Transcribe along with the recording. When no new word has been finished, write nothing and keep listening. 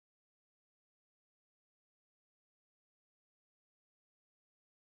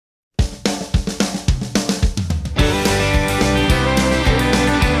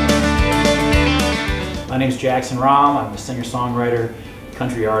name's Jackson Rohm. I'm a singer-songwriter,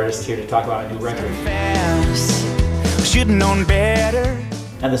 country artist here to talk about a new record. Should've known better.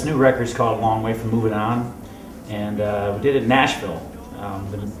 Now this new record is called A Long Way From Moving On, and we did it in Nashville,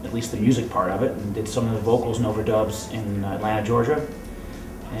 at least the music part of it, and did some of the vocals and overdubs in Atlanta, Georgia.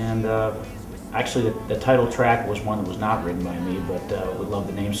 And actually the title track was one that was not written by me, but we love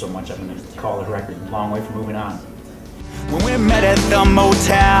the name so much I'm going to call the record A Long Way From Moving On. When we met at the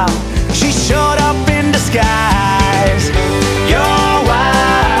motel, she showed up in disguise. Your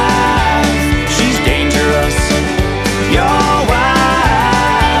wife, she's dangerous. Your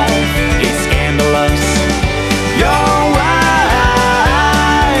wife, it's scandalous. Your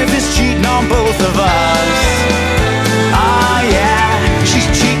wife is cheating on both of us. Oh yeah, she's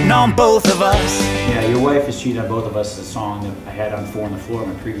cheating on both of us. Yeah, Your Wife is Cheating on Both of Us is a song that I had on 4 on the Floor,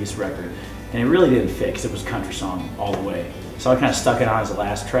 my previous record. And it really didn't fit because it was a country song all the way. So I kind of stuck it on as the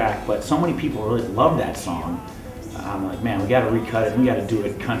last track, but so many people really love that song. I'm like, man, we got to recut it, we got to do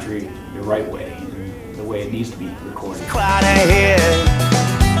it country the right way, the way it needs to be recorded. Cloud ahead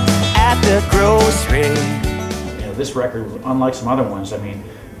at the grocery. You know, this record, unlike some other ones, I mean,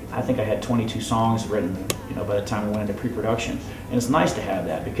 I think I had 22 songs written, you know, by the time we went into pre-production. And it's nice to have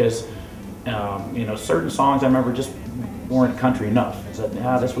that because, you know, certain songs I remember just weren't country enough. It's like,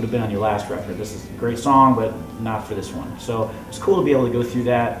 this would have been on your last record. This is a great song, but not for this one. So it's cool to be able to go through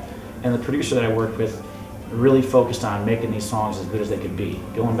that. And the producer that I worked with really focused on making these songs as good as they could be.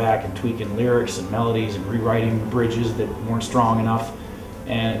 Going back and tweaking lyrics and melodies and rewriting bridges that weren't strong enough.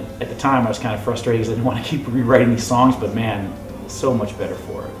 And at the time I was kind of frustrated because I didn't want to keep rewriting these songs, but man, so much better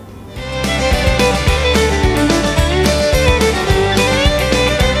for it.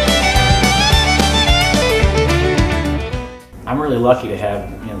 I'm really lucky to have,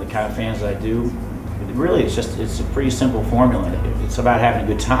 you know, the kind of fans that I do. Really, it's a pretty simple formula. It's about having a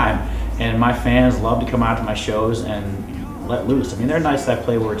good time, and my fans love to come out to my shows and let loose. I mean, they're nights that I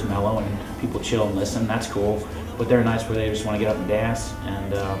play where it's mellow and people chill and listen. That's cool. But there are nights where they just want to get up and dance,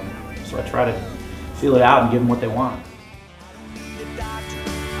 and so I try to feel it out and give them what they want.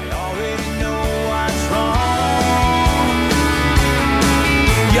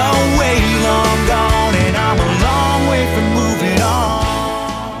 You're way long gone, and I'm a long way from moving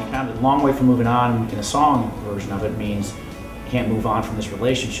on. Kind of a long way from moving on in a song version of it means can't move on from this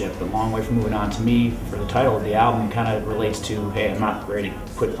relationship. The long way from moving on to me, for the title of the album, kind of relates to, hey, I'm not ready to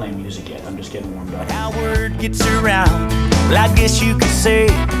quit playing music yet. I'm just getting warmed up. How word gets around, well, I guess you could say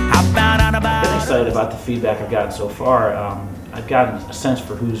I found out about. I'm excited about the feedback I've gotten so far. I've gotten a sense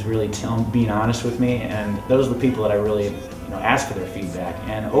for who's really being honest with me, and those are the people that I really ask for their feedback.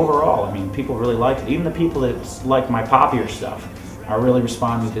 And overall, I mean, people really like it. Even the people that like my poppier stuff are really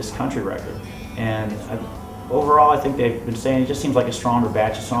responding to this country record. And overall, I think they've been saying it just seems like a stronger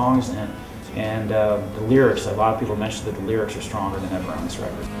batch of songs, and the lyrics, a lot of people mentioned that the lyrics are stronger than ever on this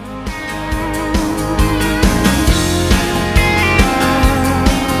record.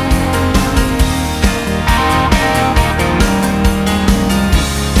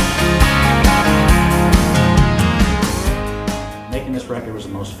 Making this record was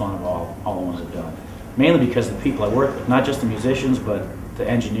the most fun of all the ones I've done. Mainly because of the people I work with, not just the musicians, but the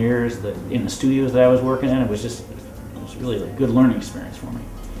engineers in the studios that I was working in. It was really a good learning experience for me.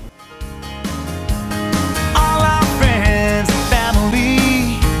 All our friends and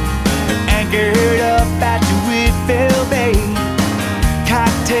family anchored up at the Whitfield Bay.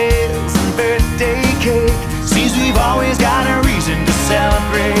 Cocktails and birthday cake. Seems we've always got a reason to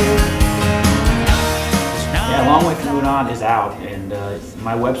celebrate. Yeah, A Long Way From Moving On is out, and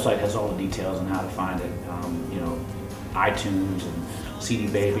my website has all the details on how to find it. iTunes and CD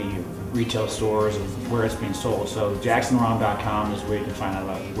Baby, retail stores, and where it's being sold. So jacksonrohm.com is where you can find out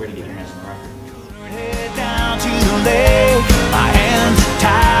about where to get your hands on the record. Head down to the lake, my hands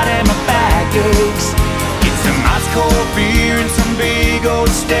tied.